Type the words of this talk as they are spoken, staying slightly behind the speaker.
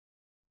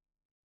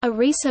A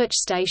research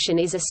station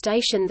is a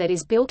station that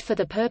is built for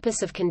the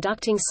purpose of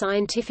conducting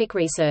scientific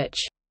research.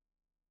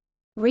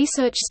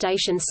 Research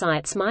station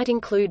sites might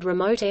include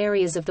remote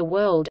areas of the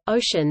world,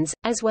 oceans,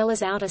 as well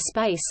as outer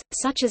space,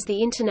 such as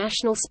the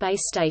International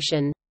Space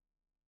Station.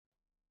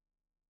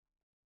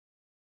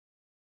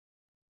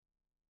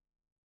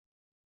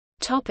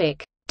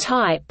 Topic: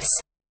 Types.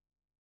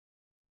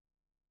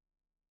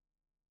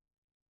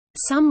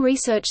 Some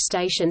research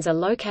stations are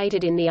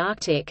located in the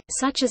Arctic,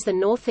 such as the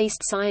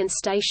Northeast Science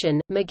Station,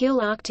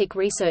 McGill Arctic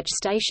Research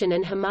Station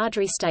and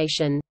Hamadry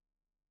Station.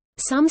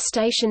 Some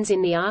stations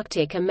in the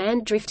Arctic are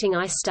manned drifting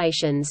ice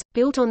stations,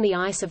 built on the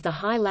ice of the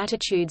high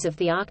latitudes of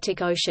the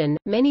Arctic Ocean.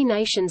 Many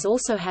nations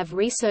also have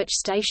research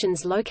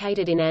stations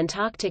located in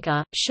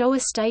Antarctica. Showa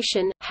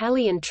Station,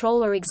 Halley and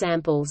Troll are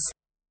examples.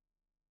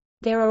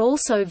 There are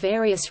also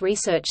various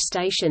research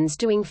stations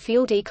doing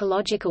field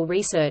ecological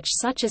research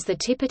such as the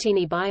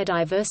Tipitini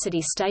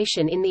Biodiversity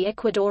Station in the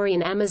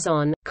Ecuadorian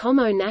Amazon,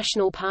 Como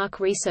National Park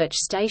Research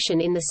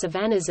Station in the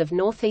savannas of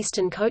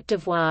northeastern Côte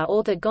d'Ivoire,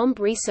 or the Gombe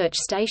Research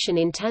Station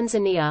in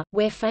Tanzania,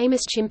 where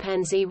famous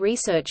chimpanzee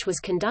research was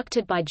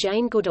conducted by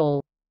Jane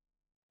Goodall.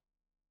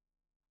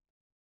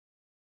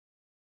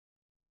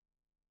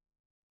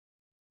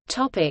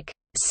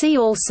 See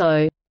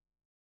also: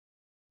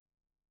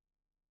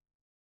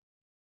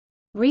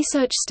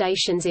 Research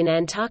stations in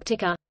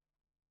Antarctica,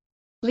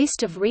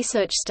 List of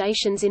research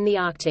stations in the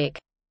Arctic.